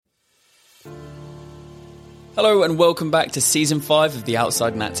Hello and welcome back to Season 5 of the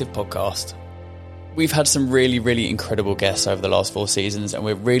Outside and Active podcast. We've had some really incredible guests over the last 4 seasons, and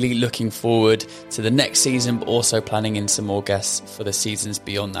we're really looking forward to the next season, but also planning in some more guests for the seasons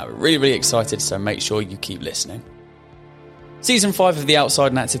beyond that. We're really excited, so make sure you keep listening. Season 5 of the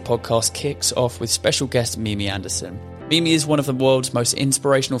Outside and Active podcast kicks off with special guest Mimi Anderson. Mimi is one of the world's most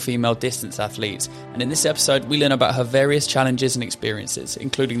inspirational female distance athletes, and in this episode we learn about her various challenges and experiences,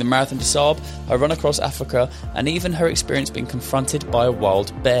 including the Marathon des Sables, her run across Africa, and even her experience being confronted by a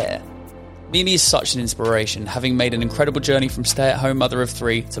wild bear. Mimi is such an inspiration, having made an incredible journey from stay-at-home mother of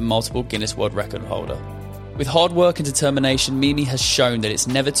 3 to multiple Guinness World Record holder. With hard work and determination, Mimi has shown that it's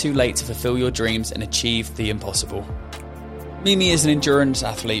never too late to fulfill your dreams and achieve the impossible. Mimi is an endurance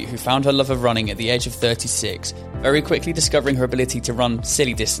athlete who found her love of running at the age of 36, very quickly discovering her ability to run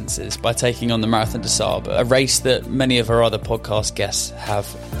silly distances by taking on the Marathon des Sables, a race that many of our other podcast guests have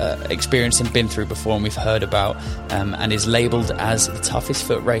experienced and been through before, and we've heard about, and is labelled as the toughest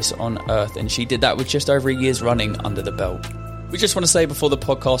foot race on earth, and she did that with just over a year's running under the belt. We just want to say before the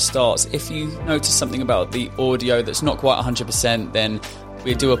podcast starts, if you notice something about the audio that's not quite 100%, then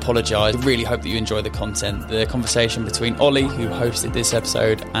we do apologise. We really hope that you enjoy the content. The conversation between Ollie, who hosted this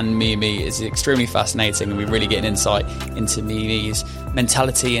episode, and Mimi is extremely fascinating, and we really get an insight into Mimi's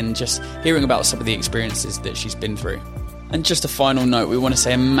mentality and just hearing about some of the experiences that she's been through. And just a final note, we want to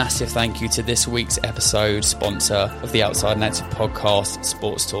say a massive thank you to this week's episode sponsor of the Outside and Active podcast,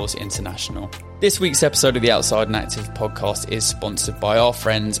 Sports Tours International. This week's episode of the Outside and Active podcast is sponsored by our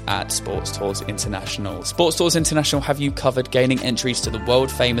friends at Sports Tours International. Sports Tours International have you covered, gaining entries to the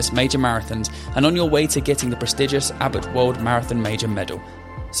world-famous major marathons and on your way to getting the prestigious Abbott World Marathon Major Medal.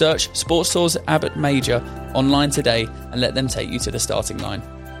 Search Sports Tours Abbott Major online today and let them take you to the starting line.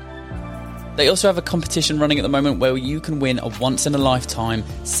 They also have a competition running at the moment where you can win a once-in-a-lifetime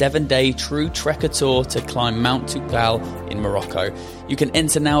 7-day true trekker tour to climb Mount Toubkal in Morocco. You can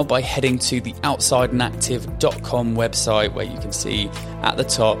enter now by heading to the outsideandactive.com website, where you can see at the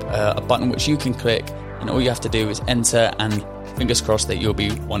top a button which you can click, and all you have to do is enter, and fingers crossed that you'll be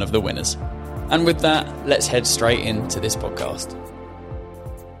one of the winners. And with that, let's head straight into this podcast.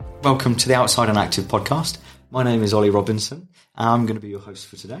 Welcome to the Outside and Active podcast. My name is Ollie Robinson, and I'm going to be your host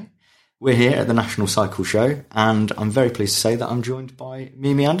for today. We're here at the National Cycle Show, and I'm very pleased to say that I'm joined by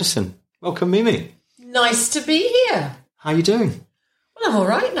Mimi Anderson. Welcome, Mimi. Nice to be here. How are you doing? Well, I'm all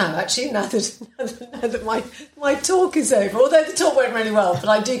right now, actually, now that my talk is over. Although the talk went really well, but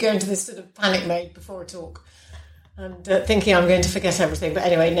I do go into this sort of panic mode before a talk and thinking I'm going to forget everything. But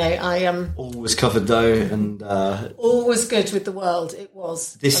anyway, no, I am... All was covered, though, and... all was good with the world, it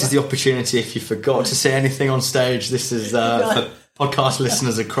was. This is the opportunity, if you forgot to say anything on stage, this is... for podcast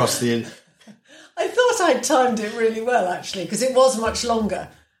listeners across the... I thought I'd timed it really well, actually, because it was much longer.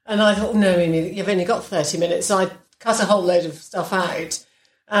 And I thought, no, Mimi, you've only got 30 minutes. So I cut a whole load of stuff out.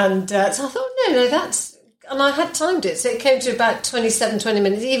 And so I thought, no, that's... And I had timed it. So it came to about 20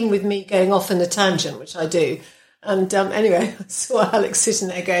 minutes, even with me going off in a tangent, which I do. And anyway, I saw Alex sitting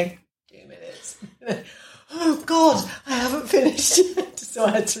there going, 2 minutes. Oh, God, I haven't finished yet. So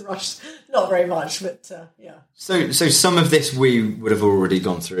I had to rush. Not very much, but yeah. So some of this we would have already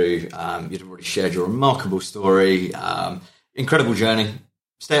gone through. You'd have already shared your remarkable story, incredible journey,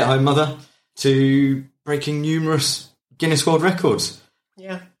 stay-at-home mother, to breaking numerous Guinness World Records.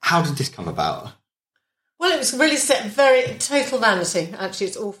 Yeah. How did this come about? Well, it was really very total vanity. Actually,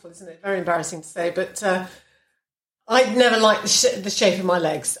 it's awful, isn't it? Very embarrassing to say, but... I'd never liked the shape of my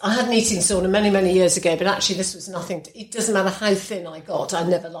legs. I had an eating disorder many years ago, but actually this was nothing. It doesn't matter how thin I got, I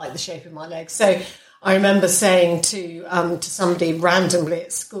never liked the shape of my legs. So I remember saying to somebody randomly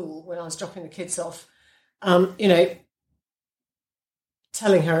at school when I was dropping the kids off, telling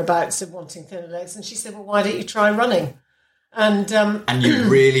her about sort of wanting thinner legs, and she said, "Well, why don't you try running?" And you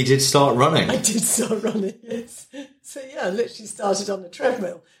really did start running. I did start running, yes. So yeah, I literally started on the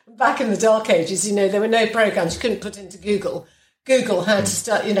treadmill. Back in the dark ages, there were no programs. You couldn't put into Google how to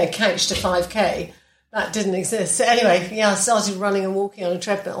start, couch to 5K. That didn't exist. So anyway, yeah, I started running and walking on a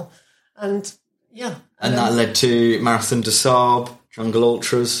treadmill, and yeah. And that led to Marathon des Sables, Jungle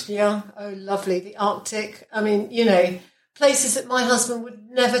Ultras. Yeah, oh, lovely, the Arctic. I mean, places that my husband would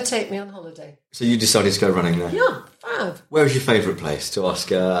never take me on holiday. So you decided to go running there? Yeah, fab. Where was your favourite place, to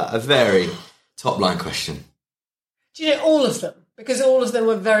ask a very top-line question? Do you know, all of them? Because all of them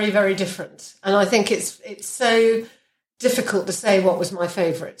were very, very different. And I think it's so difficult to say what was my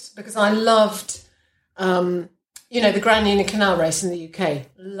favourite, because I loved, the Grand Union Canal race in the UK.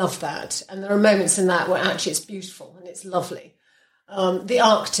 Loved that. And there are moments in that where actually it's beautiful and it's lovely. The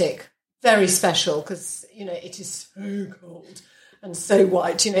Arctic, very special because, it is so cold. and so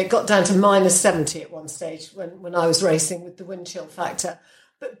white. You know, it got down to -70 at one stage when I was racing with the wind chill factor.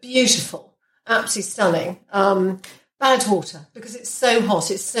 But beautiful, absolutely stunning. Bad water because it's so hot,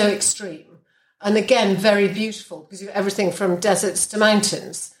 it's so extreme. And again, very beautiful because you have everything from deserts to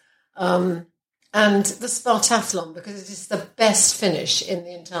mountains. And the Spartathlon because it is the best finish in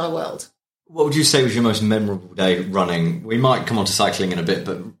the entire world. What would you say was your most memorable day running? We might come on to cycling in a bit,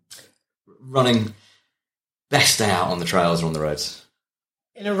 but running, best day out on the trails or on the roads?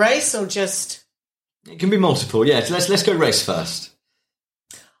 In a race or just... It can be multiple, yeah. Let's go race first.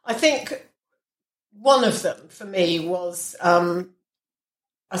 I think one of them for me was, was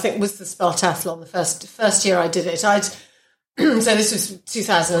the Spartathlon, the first year I did it. So this was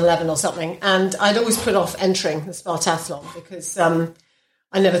 2011 or something, and I'd always put off entering the Spartathlon because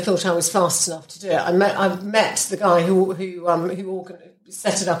I never thought I was fast enough to do it. I met the guy who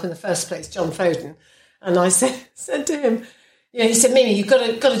set it up in the first place, John Foden, and I said to him, he said, Mimi, you've got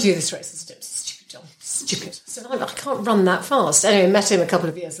to do this race. I said, stupid, John, stupid. I said, I can't run that fast. Anyway, met him a couple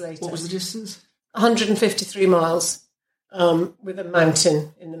of years later. What was the distance? 153 miles with a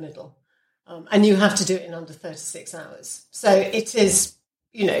mountain in the middle. And you have to do it in under 36 hours. So it is,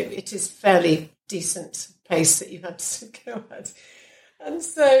 it is fairly decent pace that you have to go at. And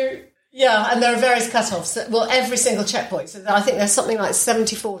so, and there are various cut-offs. Well, every single checkpoint. So I think there's something like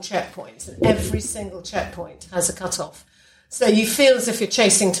 74 checkpoints, and every single checkpoint has a cut-off. So you feel as if you're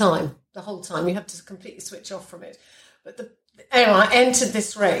chasing time the whole time. You have to completely switch off from it. But anyway, I entered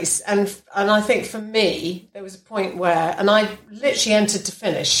this race, and I think for me, there was a point where, and I literally entered to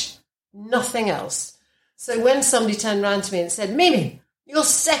finish, nothing else. So when somebody turned around to me and said, Mimi, you're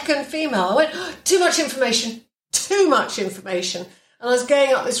second female, I went, too much information. And I was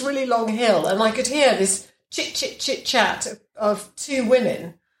going up this really long hill, and I could hear this chit-chat of two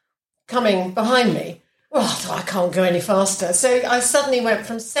women coming behind me. Well, I thought, I can't go any faster. So I suddenly went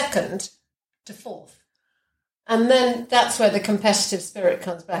from second to fourth. And then that's where the competitive spirit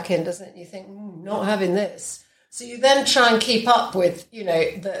comes back in, doesn't it? You think, not having this. So you then try and keep up with,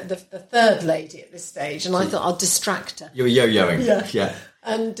 the third lady at this stage. And I thought, I'll distract her. You were yo-yoing. Yeah.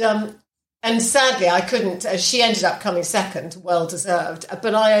 And sadly, I couldn't. She ended up coming second, well-deserved.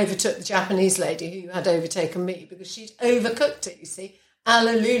 But I overtook the Japanese lady who had overtaken me because she'd overcooked it, you see.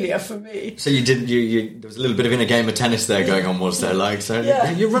 Hallelujah for me. So you did. There was a little bit of inner game of tennis there going on, was there?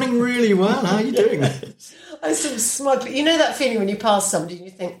 You're running really well. How are you doing this? I sort of smugly, that feeling when you pass somebody and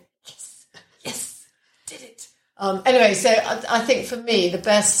you think, yes, did it. Anyway, so I think for me the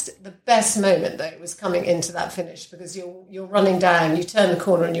best moment though was coming into that finish because you're running down, you turn the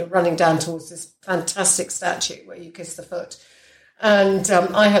corner and you're running down towards this fantastic statue where you kiss the foot. And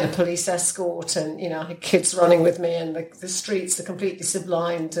I had a police escort and, I had kids running with me and the streets are completely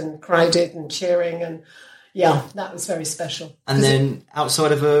sublimed and crowded and cheering. And, that was very special. And then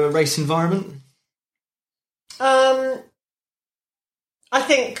outside of a race environment? I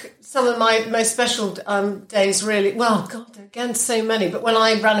think some of my most special days really, again, so many. But when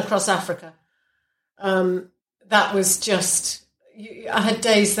I ran across Africa, that was just... I had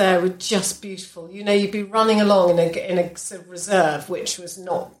days there were just beautiful. You'd be running along in a sort of reserve, which was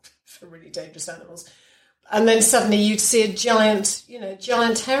not for really dangerous animals. And then suddenly you'd see a giant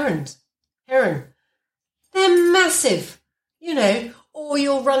heron. They're massive, or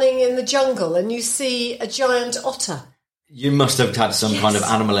you're running in the jungle and you see a giant otter. You must have had some kind of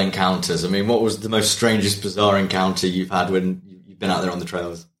animal encounters. I mean, what was the most strangest, bizarre encounter you've had when you've been out there on the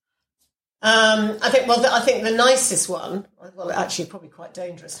trails? I think the nicest one, well, actually probably quite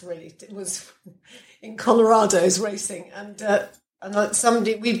dangerous, really, it was in Colorado's racing. And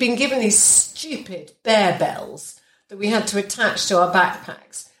we'd been given these stupid bear bells that we had to attach to our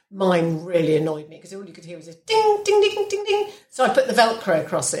backpacks. Mine really annoyed me because all you could hear was a ding, ding, ding, ding, ding. So I put the Velcro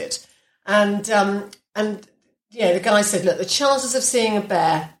across it. And the guy said, look, the chances of seeing a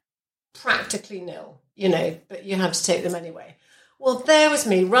bear, practically nil, but you have to take them anyway. Well, there was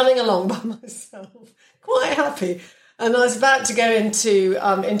me running along by myself, quite happy. And I was about to go into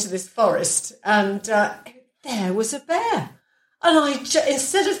this forest and there was a bear. And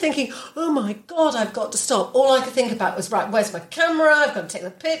instead of thinking, oh my God, I've got to stop, all I could think about was, right, where's my camera? I've got to take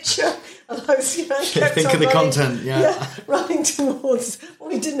the picture. And I was, think of the content, running towards,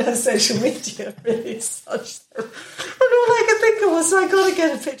 we didn't have social media really as such. And all I could think of was, I've got to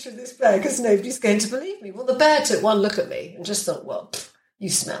get a picture of this bear because nobody's going to believe me. Well, the bear took one look at me and just thought, well, you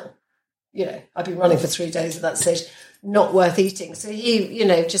smell. I've been running for 3 days at that stage. Not worth eating. So he,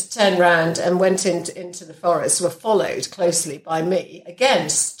 just turned round and went into the forest, were followed closely by me. Again,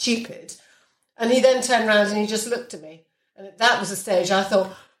 stupid. And he then turned round and he just looked at me. And that was the stage I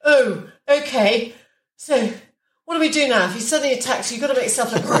thought, oh, okay. So what do we do now? If he suddenly attacks you, you've got to make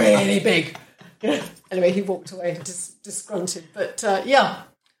yourself look really big. Anyway, he walked away disgruntled. But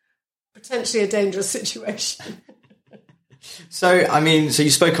potentially a dangerous situation. So you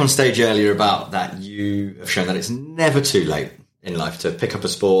spoke on stage earlier about that you have shown that it's never too late in life to pick up a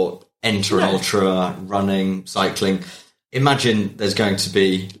sport, enter an ultra, running, cycling. Imagine there's going to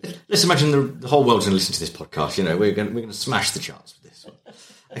be... Let's imagine the whole world's going to listen to this podcast. We're going to smash the charts with this one.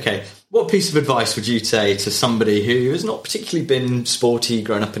 Okay, what piece of advice would you say to somebody who has not particularly been sporty,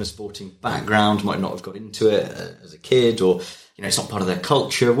 grown up in a sporting background, might not have got into it as a kid, or it's not part of their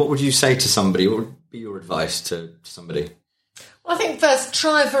culture? What would you say to somebody? What would be your advice to somebody? Well, I think first,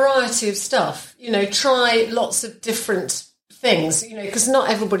 try a variety of stuff. Try lots of different things, because not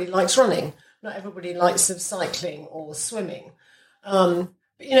everybody likes running. Not everybody likes cycling or swimming. But,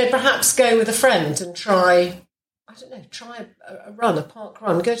 perhaps go with a friend and try a run, a park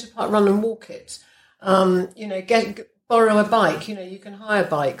run. Go to a park run and walk it. Borrow a bike. You can hire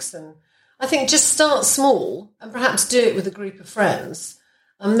bikes. And I think just start small and perhaps do it with a group of friends.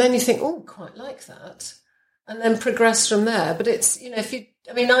 And then you think, oh, quite like that. And then progress from there. But it's,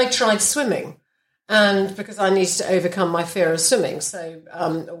 I tried swimming, and because I needed to overcome my fear of swimming,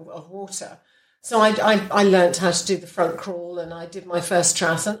 of water. So I learnt how to do the front crawl, and I did my first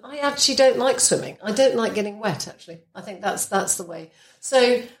triathlon. I actually don't like swimming. I don't like getting wet, actually. I think that's the way.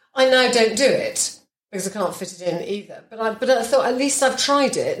 So I now don't do it because I can't fit it in either. But I thought at least I've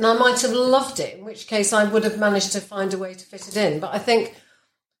tried it, and I might have loved it, in which case I would have managed to find a way to fit it in. But I think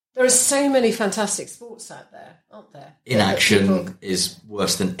there are so many fantastic sports out there, aren't there? Inaction is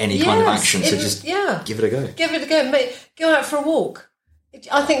worse than any kind of action, so just give it a go. Give it a go. Go out for a walk.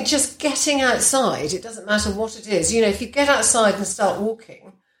 I think just getting outside, it doesn't matter what it is. If you get outside and start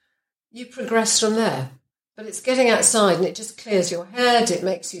walking, you progress from there. But it's getting outside and it just clears your head. It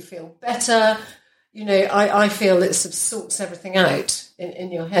makes you feel better. I feel it sort of sorts everything out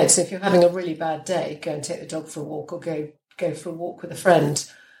in your head. So if you're having a really bad day, go and take the dog for a walk, or go for a walk with a friend.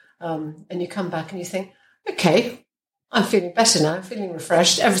 And you come back and you think, okay, I'm feeling better now. I'm feeling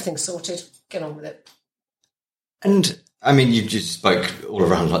refreshed. Everything's sorted. Get on with it. And you just spoke all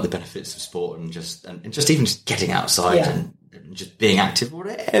around like the benefits of sport and just even just getting outside and just being active,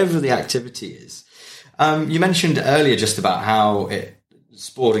 whatever the activity is. You mentioned earlier just about how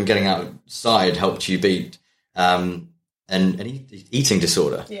sport and getting outside helped you beat an eating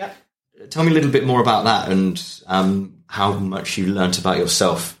disorder. Yeah. Tell me a little bit more about that and how much you learnt about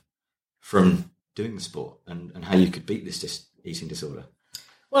yourself from doing the sport and how you could beat this eating disorder.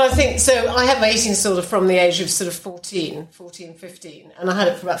 Well, I think so. I had my eating disorder from the age of sort of 14, 15, and I had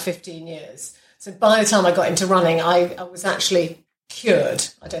it for about 15 years. So by the time I got into running, I was actually cured.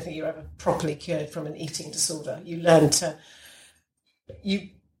 I don't think you're ever properly cured from an eating disorder. You learn to, you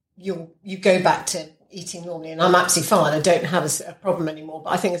go back to eating normally, and I'm absolutely fine. I don't have a problem anymore,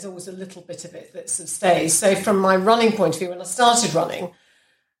 but I think there's always a little bit of it that sort of stays. So from my running point of view, when I started running,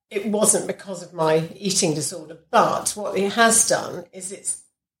 it wasn't because of my eating disorder, but what it has done is it's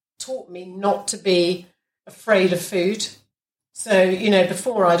taught me not to be afraid of food. So,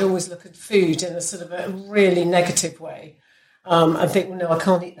 before I'd always look at food in a sort of a really negative way and think, well, no, I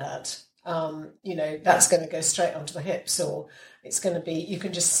can't eat that. That's going to go straight onto the hips, or it's going to be, you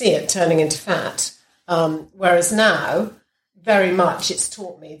can just see it turning into fat. Whereas now, very much it's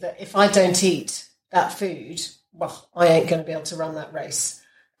taught me that if I don't eat that food, well, I ain't going to be able to run that race.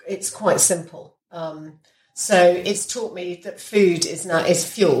 It's quite simple. So it's taught me that food is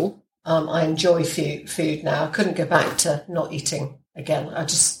fuel. I enjoy food now. I couldn't go back to not eating again. I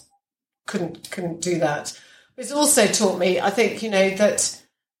just couldn't do that. But it's also taught me, I think, that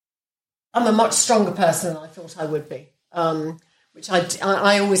I'm a much stronger person than I thought I would be, which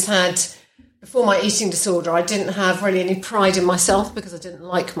I always had. Before my eating disorder, I didn't have really any pride in myself because I didn't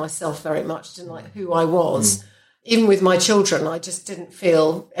like myself very much. I didn't like who I was. Even with my children, I just didn't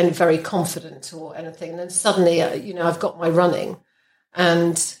feel very confident or anything. And then suddenly, I've got my running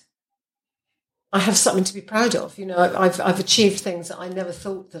and I have something to be proud of. I've achieved things that I never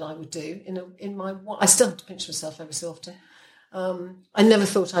thought that I would do. I still have to pinch myself every so often. I never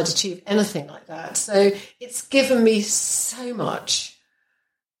thought I'd achieve anything like that. So it's given me so much.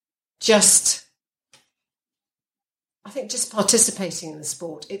 I think just participating in the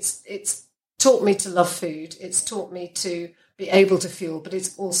sport. It's taught me to love food. It's taught me to be able to fuel, but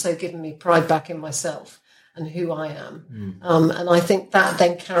it's also given me pride back in myself and who I am. And I think that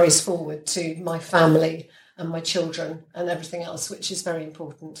then carries forward to my family and my children and everything else, which is very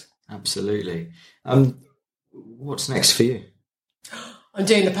important. Absolutely. What's next for you? I'm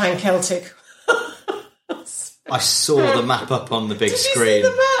doing the Pan Celtic. I saw the map up on the big screen. Did you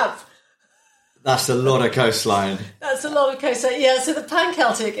see the map? That's a lot of coastline. That's a lot of coastline. Yeah, so the Pan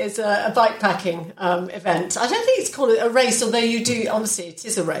Celtic is a bike packing event. I don't think it's called a race, although you do, honestly, it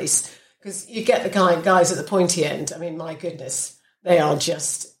is a race, because you get the guys at the pointy end. I mean, my goodness, they are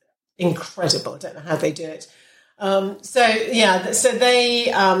just incredible. I don't know how they do it. So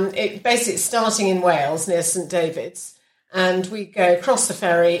they, it basically it's starting in Wales near St David's, and we go across the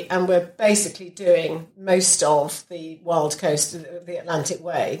ferry, and we're basically doing most of the wild coast of the Atlantic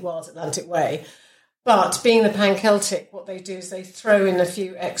Way, Wild Atlantic Way. But being the Pan Celtic, what they do is they throw in a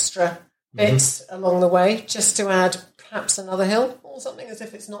few extra bits along the way, just to add perhaps another hill or something, as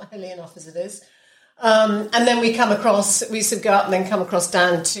if it's not hilly enough as it is. And then we come across, we sort of go up and then come across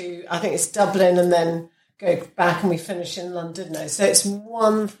down to, I think it's Dublin, and then go back and we finish in London. So it's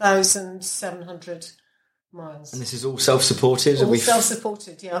 1,700 miles. And this is all self-supported? All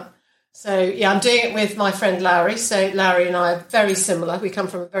self-supported, yeah. So, yeah, I'm doing it with my friend Larry. So Larry and I are very similar. We come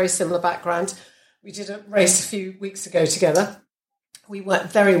from a very similar background. We did a race a few weeks ago together. We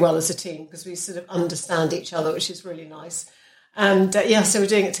work very well as a team because we sort of understand each other, which is really nice. And, so we're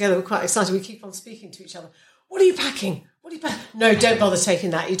doing it together. We're quite excited. We keep on speaking to each other. What are you packing? What are you packing? No, don't bother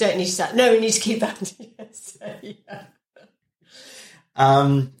taking that. You don't need that. No, we need to keep that. Yes, yeah.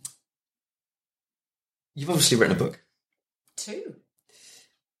 You've obviously written a book. 2.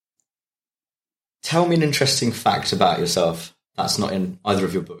 Tell me an interesting fact about yourself that's not in either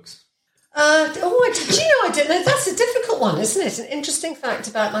of your books. I don't know. That's a difficult one, isn't it? An interesting fact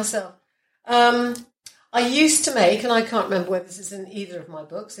about myself. I used to make, and I can't remember whether this is in either of my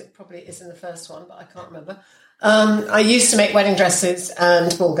books. It probably is in the first one, but I can't remember. I used to make wedding dresses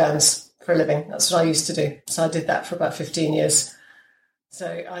and ball gowns for a living. That's what I used to do. So I did that for about 15 years.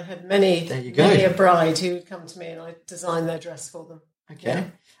 So I had many a bride who would come to me and I'd design their dress for them. Okay. Yeah.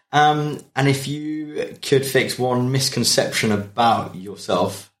 And if you could fix one misconception about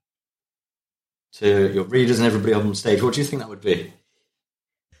yourself to your readers and everybody up on stage, what do you think that would be?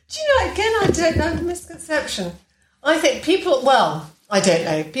 Do you know, again, I don't know, misconception. I think people, I don't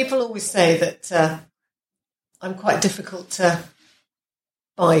know. People always say that I'm quite difficult to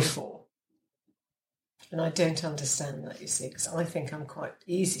buy for. And I don't understand that, you see, because I think I'm quite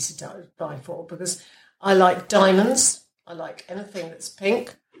easy to buy for because I like diamonds. I like anything that's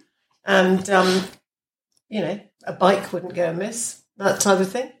pink. And, a bike wouldn't go amiss, that type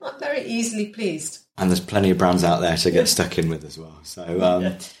of thing. I'm very easily pleased. And there's plenty of brands out there to get stuck in with as well.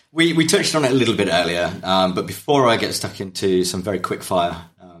 So we touched on it a little bit earlier, but before I get stuck into some very quick fire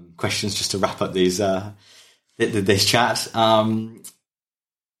questions just to wrap up this chat,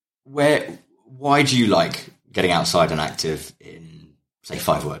 why do you like getting outside and active in, say,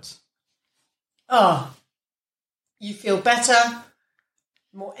 5 words? You feel better,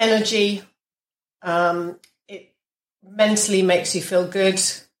 more energy. It mentally makes you feel good.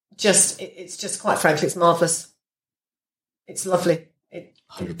 It's just quite frankly, it's marvellous. It's lovely.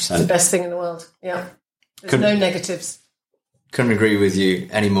 100%. It's the best thing in the world. Yeah. There's no negatives. Couldn't agree with you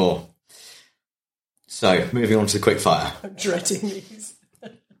anymore. So, moving on to the quick fire. I'm dreading these.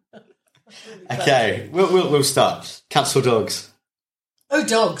 Okay, we'll start. Cats or dogs? Oh,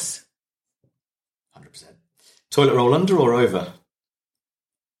 dogs. 100%. Toilet roll under or over?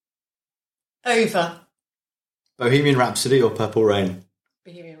 Over. Bohemian Rhapsody or Purple Rain?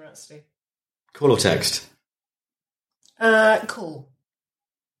 Bohemian Rhapsody. Call or text? Call.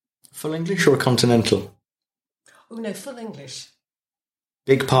 Full English or a continental? Oh, no, full English.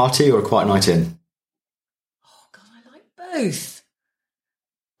 Big party or a quiet night in? Oh, God, I like both.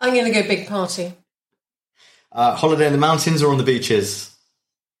 I'm going to go big party. Holiday in the mountains or on the beaches?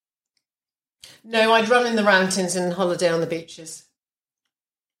 No, I'd run in the mountains and holiday on the beaches.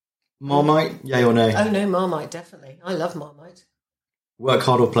 Marmite, yay or nay? Oh, no, Marmite, definitely. I love Marmite. Work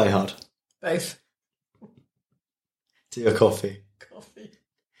hard or play hard? Both. Tea or coffee? Coffee.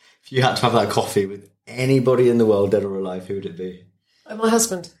 If you had to have that coffee with anybody in the world, dead or alive, who would it be? Oh, my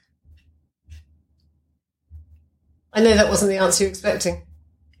husband. I know that wasn't the answer you were expecting,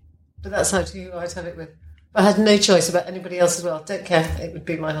 but that's who I'd have it with. But I had no choice about anybody else as well. Don't care. It would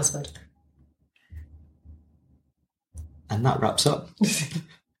be my husband. And that wraps up.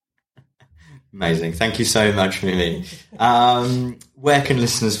 Amazing. Thank you so much, Mimi. Where can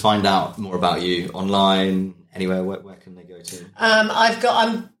listeners find out more about you? Online? Anywhere? Where can they go to?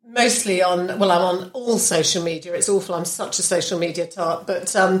 I'm mostly on, I'm on all social media. It's awful. I'm such a social media tart, but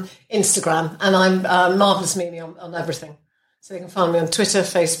Instagram. And I'm Marvellous Mimi on everything. So you can find me on Twitter,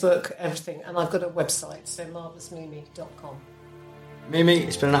 Facebook, everything. And I've got a website, so marvellousmimi.com. Mimi,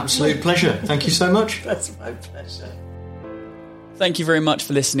 it's been an absolute pleasure. Thank you so much. That's my pleasure. Thank you very much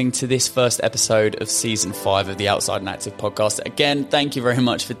for listening to this first episode of Season 5 of the Outside and Active podcast. Again, thank you very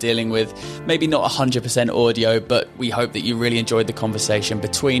much for dealing with maybe not 100% audio, but we hope that you really enjoyed the conversation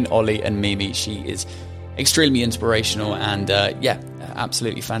between Ollie and Mimi. She is extremely inspirational and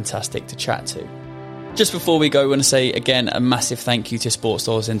absolutely fantastic to chat to. Just before we go, I want to say again a massive thank you to Sports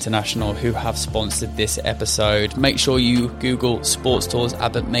Stores International who have sponsored this episode. Make sure you Google Sports Stores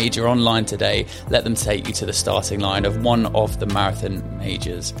Abbott Major online today. Let them take you to the starting line of one of the marathon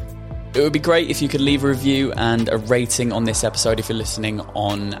majors. It would be great if you could leave a review and a rating on this episode if you're listening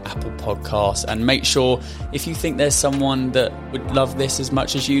on Apple Podcasts. And make sure if you think there's someone that would love this as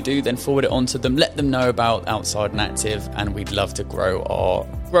much as you do, then forward it on to them. Let them know about Outside and Active, and we'd love to grow our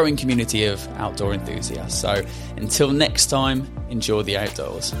growing community of outdoor enthusiasts. So until next time, enjoy the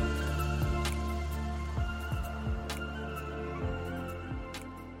outdoors.